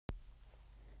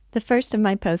The first of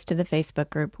my posts to the Facebook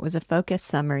group was a focused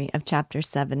summary of chapters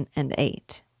 7 and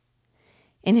 8.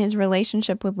 In his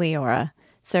relationship with Leora,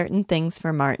 certain things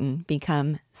for Martin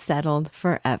become settled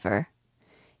forever.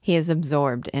 He is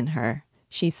absorbed in her.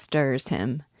 She stirs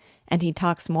him, and he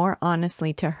talks more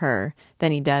honestly to her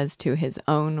than he does to his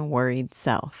own worried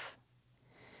self.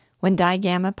 When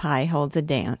Digamma Pi holds a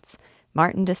dance,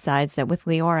 Martin decides that with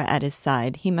Leora at his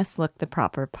side, he must look the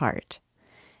proper part.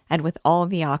 And with all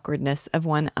the awkwardness of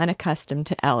one unaccustomed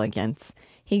to elegance,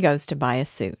 he goes to buy a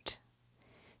suit.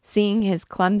 Seeing his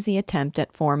clumsy attempt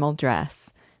at formal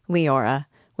dress, Leora,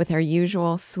 with her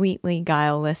usual sweetly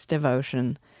guileless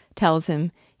devotion, tells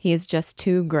him he is just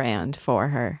too grand for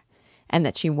her, and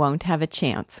that she won't have a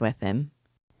chance with him.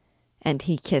 And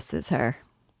he kisses her.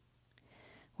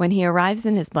 When he arrives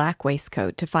in his black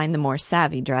waistcoat to find the more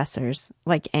savvy dressers,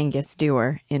 like Angus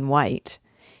Dewar in white,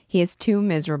 he is too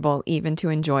miserable even to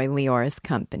enjoy Leora's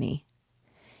company.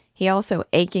 He also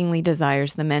achingly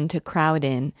desires the men to crowd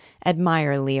in,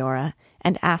 admire Leora,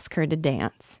 and ask her to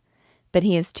dance, but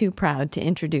he is too proud to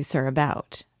introduce her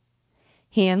about.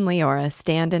 He and Leora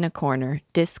stand in a corner,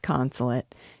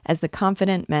 disconsolate, as the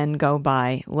confident men go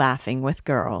by, laughing with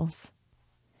girls.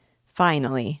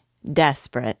 Finally,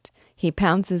 desperate, he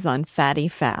pounces on Fatty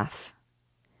Faff.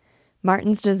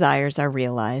 Martin's desires are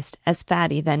realized, as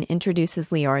Fatty then introduces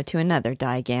Leora to another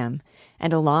Digam,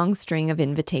 and a long string of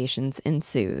invitations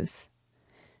ensues.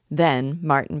 Then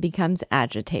Martin becomes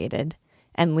agitated,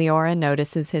 and Leora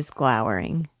notices his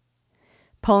glowering.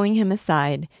 Pulling him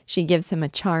aside, she gives him a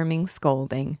charming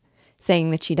scolding,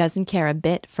 saying that she doesn't care a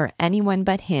bit for anyone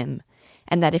but him,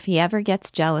 and that if he ever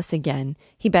gets jealous again,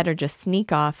 he better just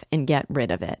sneak off and get rid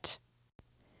of it.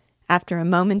 After a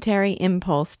momentary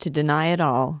impulse to deny it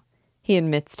all, he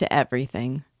admits to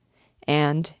everything,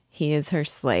 and he is her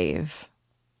slave.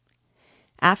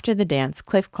 After the dance,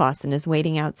 Cliff Clawson is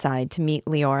waiting outside to meet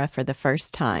Leora for the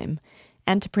first time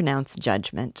and to pronounce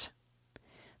judgment.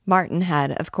 Martin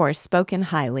had, of course, spoken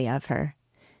highly of her,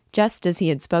 just as he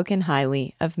had spoken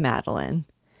highly of Madeline,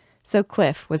 so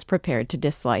Cliff was prepared to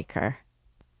dislike her.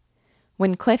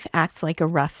 When Cliff acts like a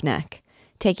roughneck,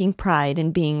 taking pride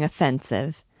in being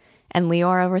offensive, and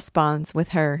Leora responds with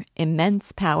her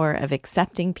immense power of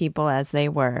accepting people as they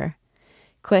were,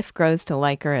 Cliff grows to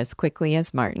like her as quickly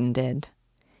as Martin did.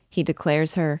 He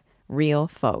declares her real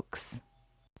folks.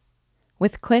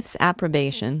 With Cliff's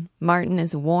approbation, Martin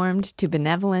is warmed to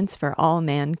benevolence for all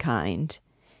mankind,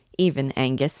 even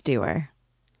Angus Dewar.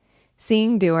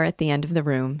 Seeing Dewar at the end of the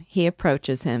room, he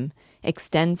approaches him,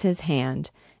 extends his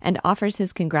hand, and offers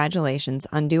his congratulations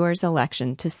on Dewar's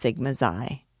election to Sigma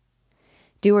Xi.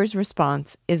 Dewar's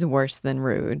response is worse than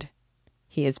rude.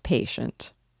 He is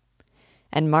patient.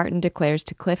 And Martin declares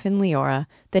to Cliff and Leora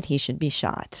that he should be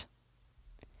shot.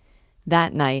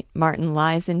 That night, Martin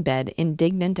lies in bed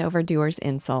indignant over Dewar's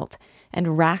insult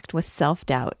and racked with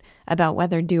self-doubt about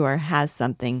whether Dewar has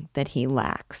something that he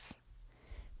lacks.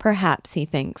 Perhaps, he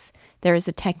thinks, there is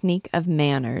a technique of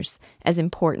manners as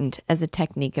important as a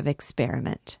technique of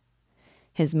experiment.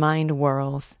 His mind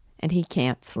whirls, and he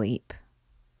can't sleep.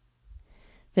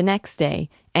 The next day,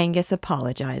 Angus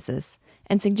apologizes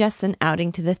and suggests an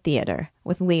outing to the theater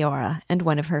with Leora and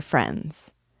one of her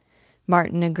friends.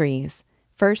 Martin agrees,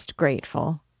 first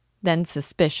grateful, then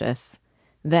suspicious,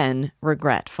 then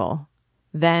regretful,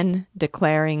 then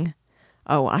declaring,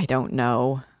 "Oh, I don't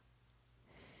know."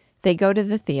 They go to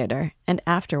the theater, and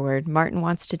afterward, Martin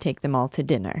wants to take them all to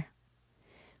dinner.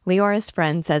 Leora's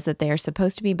friend says that they are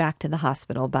supposed to be back to the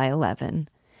hospital by 11,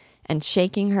 and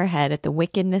shaking her head at the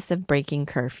wickedness of breaking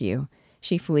curfew,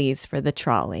 she flees for the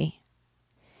trolley.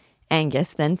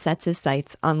 Angus then sets his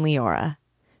sights on Leora,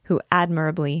 who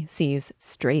admirably sees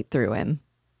straight through him.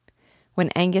 When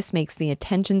Angus makes the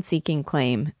attention-seeking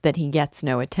claim that he gets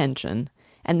no attention,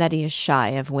 and that he is shy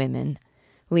of women,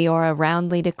 Leora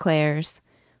roundly declares,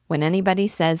 when anybody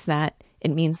says that,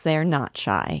 it means they are not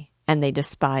shy, and they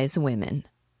despise women.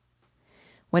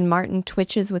 When Martin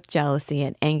twitches with jealousy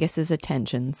at Angus's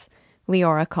attentions,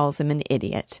 Leora calls him an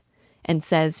idiot, and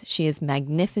says she is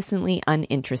magnificently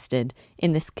uninterested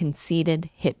in this conceited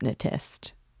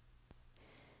hypnotist.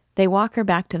 They walk her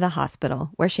back to the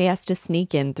hospital, where she has to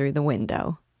sneak in through the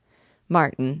window.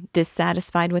 Martin,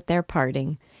 dissatisfied with their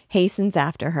parting, hastens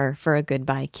after her for a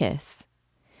goodbye kiss.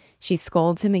 She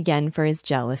scolds him again for his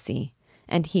jealousy,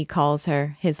 and he calls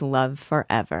her his love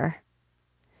forever.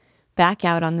 Back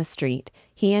out on the street,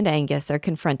 he and Angus are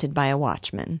confronted by a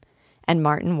watchman, and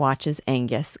Martin watches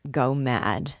Angus go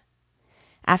mad.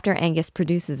 After Angus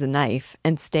produces a knife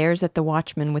and stares at the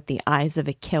watchman with the eyes of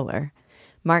a killer,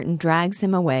 Martin drags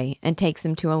him away and takes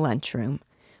him to a lunchroom,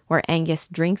 where Angus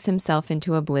drinks himself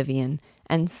into oblivion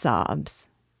and sobs.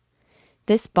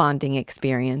 This bonding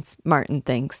experience, Martin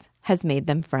thinks, has made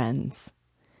them friends.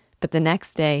 But the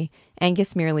next day,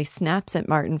 Angus merely snaps at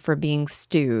Martin for being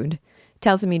stewed,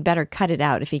 tells him he'd better cut it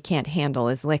out if he can't handle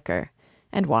his liquor,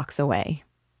 and walks away.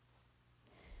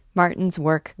 Martin's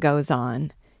work goes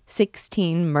on,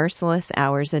 16 merciless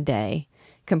hours a day,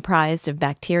 comprised of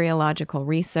bacteriological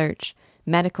research,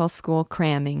 medical school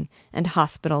cramming, and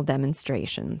hospital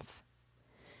demonstrations.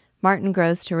 Martin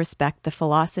grows to respect the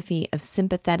philosophy of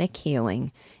sympathetic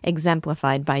healing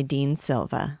exemplified by Dean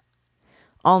Silva,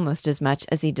 almost as much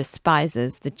as he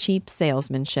despises the cheap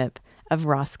salesmanship of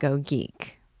Roscoe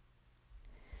Geek.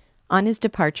 On his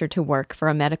departure to work for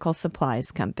a medical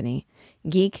supplies company,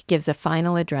 Geek gives a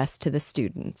final address to the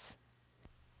students.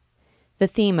 The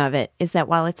theme of it is that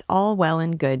while it's all well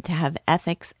and good to have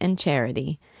ethics and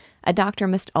charity, a doctor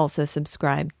must also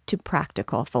subscribe to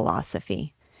practical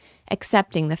philosophy,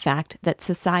 accepting the fact that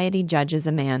society judges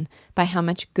a man by how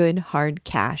much good, hard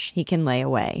cash he can lay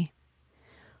away.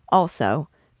 Also,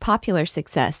 popular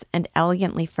success and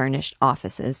elegantly furnished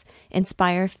offices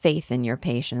inspire faith in your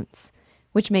patients,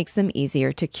 which makes them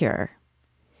easier to cure.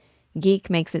 Geek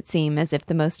makes it seem as if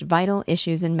the most vital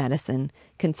issues in medicine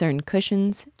concern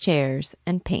cushions, chairs,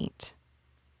 and paint.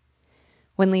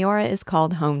 When Leora is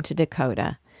called home to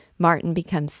Dakota, Martin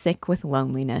becomes sick with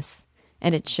loneliness,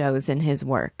 and it shows in his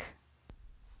work.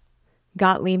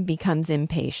 Gottlieb becomes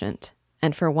impatient,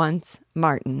 and for once,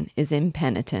 Martin is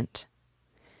impenitent.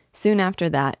 Soon after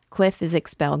that, Cliff is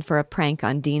expelled for a prank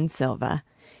on Dean Silva,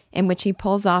 in which he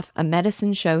pulls off a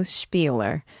medicine show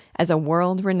spieler as a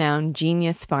world-renowned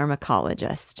genius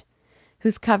pharmacologist,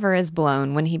 whose cover is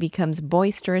blown when he becomes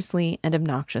boisterously and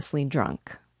obnoxiously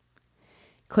drunk.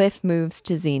 Cliff moves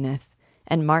to Zenith,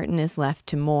 and Martin is left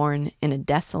to mourn in a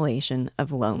desolation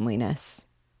of loneliness.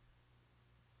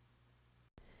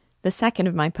 The second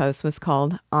of my posts was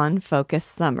called On Focus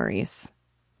Summaries.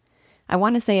 I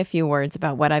want to say a few words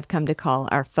about what I've come to call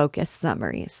our focus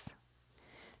summaries.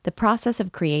 The process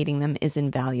of creating them is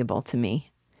invaluable to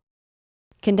me.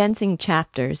 Condensing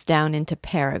chapters down into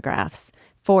paragraphs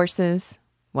forces,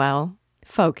 well,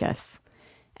 focus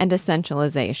and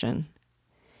essentialization.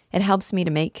 It helps me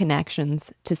to make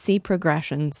connections, to see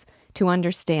progressions, to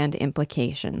understand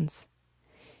implications.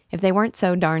 If they weren't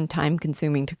so darn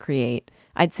time-consuming to create,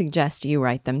 I'd suggest you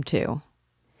write them too.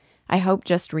 I hope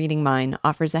just reading mine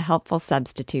offers a helpful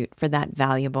substitute for that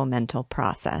valuable mental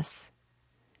process.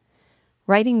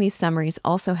 Writing these summaries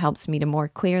also helps me to more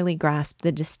clearly grasp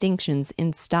the distinctions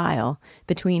in style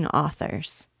between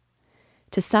authors.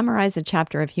 To summarize a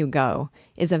chapter of Hugo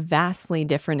is a vastly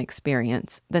different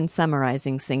experience than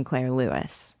summarizing Sinclair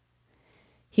Lewis.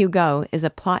 Hugo is a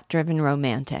plot-driven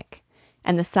romantic,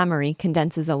 and the summary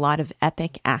condenses a lot of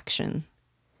epic action.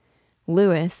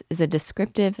 Lewis is a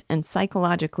descriptive and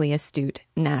psychologically astute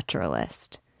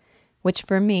naturalist, which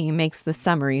for me makes the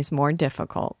summaries more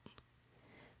difficult.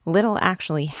 Little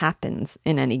actually happens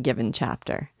in any given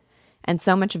chapter, and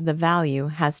so much of the value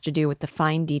has to do with the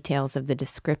fine details of the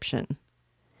description.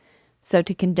 So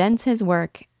to condense his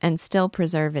work and still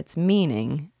preserve its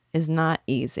meaning is not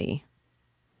easy.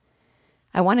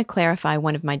 I want to clarify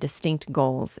one of my distinct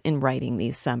goals in writing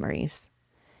these summaries.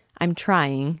 I'm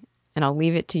trying, and I'll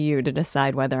leave it to you to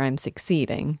decide whether I'm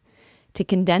succeeding, to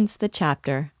condense the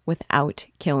chapter without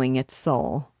killing its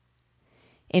soul.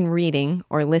 In reading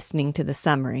or listening to the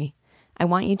summary, I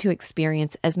want you to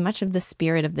experience as much of the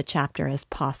spirit of the chapter as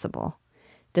possible,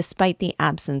 despite the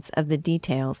absence of the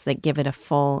details that give it a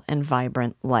full and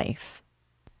vibrant life.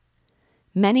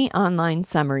 Many online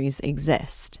summaries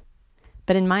exist,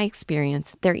 but in my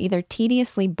experience, they're either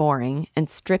tediously boring and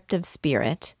stripped of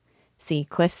spirit, see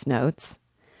Cliff's Notes,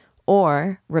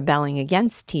 or, rebelling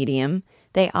against tedium,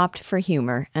 they opt for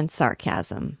humor and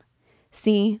sarcasm.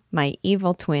 See my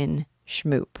evil twin,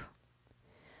 Schmoop.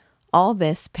 All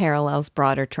this parallels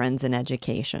broader trends in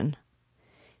education.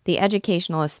 The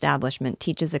educational establishment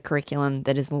teaches a curriculum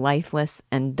that is lifeless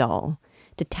and dull,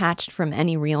 detached from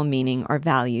any real meaning or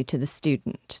value to the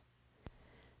student.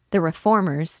 The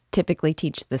reformers typically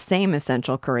teach the same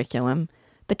essential curriculum,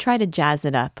 but try to jazz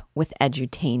it up with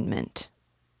edutainment.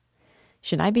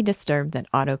 Should I be disturbed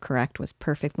that autocorrect was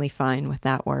perfectly fine with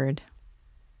that word?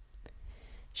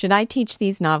 Should I teach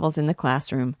these novels in the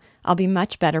classroom, I'll be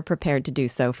much better prepared to do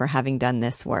so for having done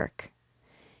this work.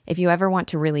 If you ever want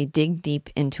to really dig deep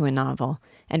into a novel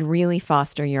and really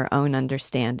foster your own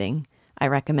understanding, I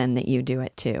recommend that you do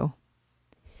it too.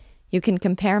 You can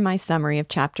compare my summary of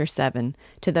Chapter 7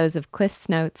 to those of Cliff's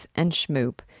Notes and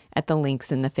Schmoop at the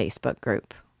links in the Facebook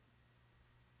group.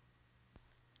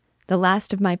 The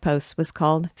last of my posts was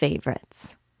called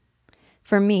Favorites.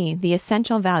 For me, the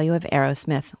essential value of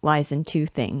Aerosmith lies in two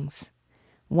things.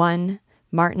 One,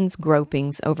 Martin's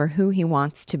gropings over who he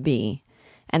wants to be,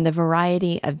 and the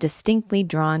variety of distinctly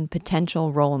drawn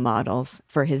potential role models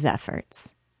for his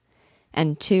efforts.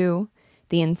 And two,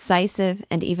 the incisive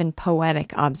and even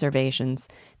poetic observations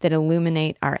that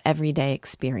illuminate our everyday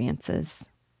experiences.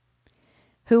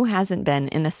 Who hasn't been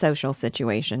in a social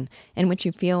situation in which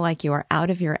you feel like you are out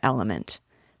of your element,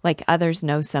 like others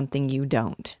know something you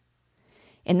don't?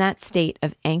 In that state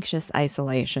of anxious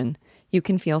isolation, you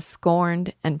can feel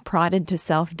scorned and prodded to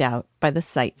self-doubt by the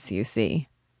sights you see.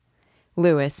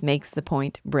 Lewis makes the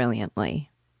point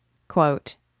brilliantly.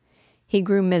 Quote, "He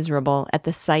grew miserable at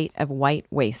the sight of white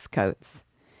waistcoats,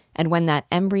 and when that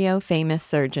embryo-famous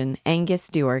surgeon Angus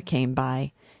Dewar came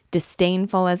by,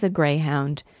 disdainful as a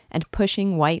greyhound, and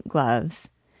pushing white gloves,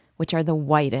 which are the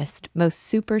whitest, most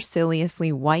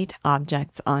superciliously white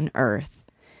objects on earth,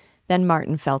 then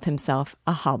Martin felt himself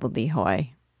a hobbledehoy."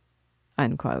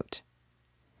 Unquote.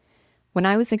 When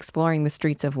I was exploring the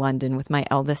streets of London with my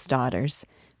eldest daughters,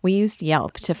 we used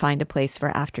Yelp to find a place for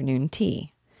afternoon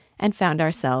tea, and found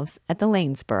ourselves at the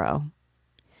Lanesborough.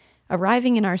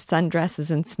 Arriving in our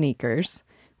sundresses and sneakers,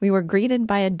 we were greeted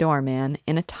by a doorman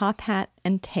in a top hat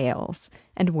and tails,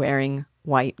 and wearing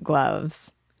white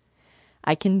gloves.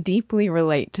 I can deeply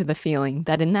relate to the feeling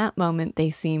that in that moment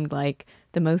they seemed like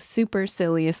the most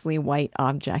superciliously white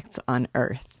objects on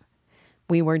earth.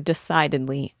 We were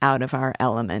decidedly out of our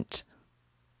element.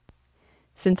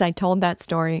 Since I told that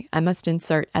story, I must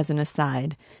insert as an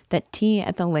aside that tea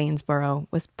at the Lanesborough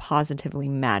was positively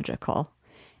magical,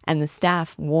 and the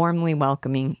staff warmly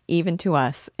welcoming even to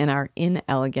us in our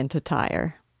inelegant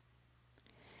attire.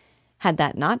 Had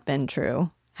that not been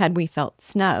true, had we felt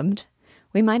snubbed,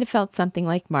 we might have felt something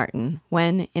like Martin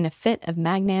when, in a fit of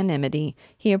magnanimity,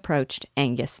 he approached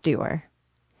Angus Dewar.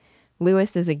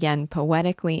 Lewis is again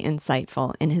poetically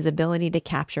insightful in his ability to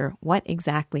capture what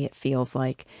exactly it feels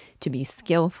like to be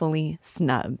skillfully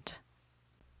snubbed.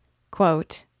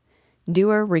 Quote,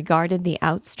 "Dewar regarded the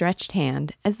outstretched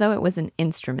hand as though it was an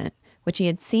instrument which he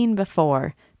had seen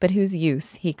before, but whose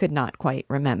use he could not quite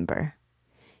remember.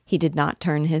 He did not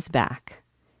turn his back.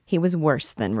 He was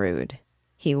worse than rude.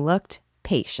 He looked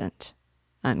patient."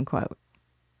 Unquote.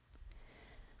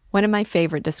 One of my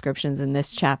favorite descriptions in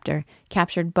this chapter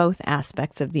captured both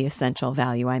aspects of the essential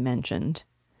value I mentioned.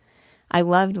 I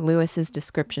loved Lewis's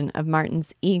description of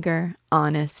Martin's eager,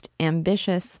 honest,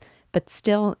 ambitious, but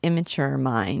still immature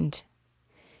mind.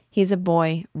 He's a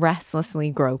boy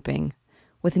restlessly groping,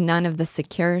 with none of the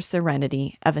secure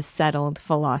serenity of a settled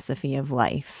philosophy of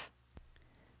life.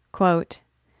 Quote,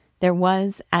 "There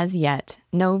was, as yet,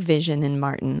 no vision in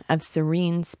Martin of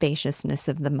serene spaciousness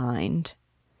of the mind.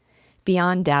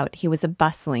 Beyond doubt, he was a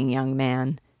bustling young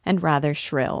man, and rather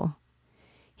shrill.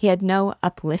 He had no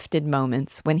uplifted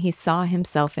moments when he saw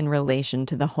himself in relation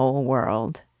to the whole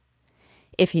world,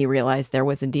 if he realized there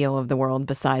was a deal of the world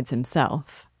besides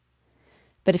himself.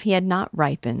 But if he had not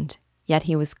ripened, yet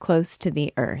he was close to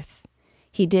the earth.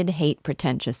 He did hate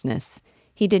pretentiousness,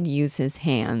 he did use his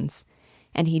hands,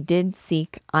 and he did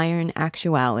seek iron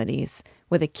actualities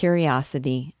with a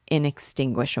curiosity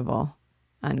inextinguishable."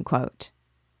 Unquote.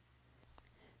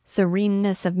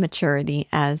 Sereneness of maturity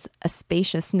as a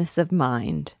spaciousness of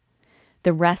mind,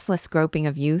 the restless groping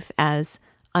of youth as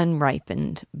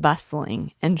unripened,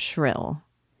 bustling, and shrill,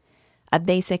 a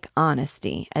basic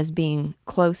honesty as being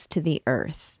close to the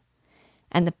earth,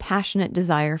 and the passionate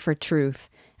desire for truth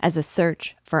as a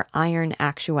search for iron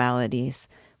actualities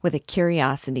with a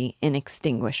curiosity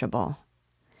inextinguishable.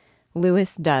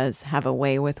 Lewis does have a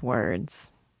way with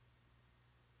words.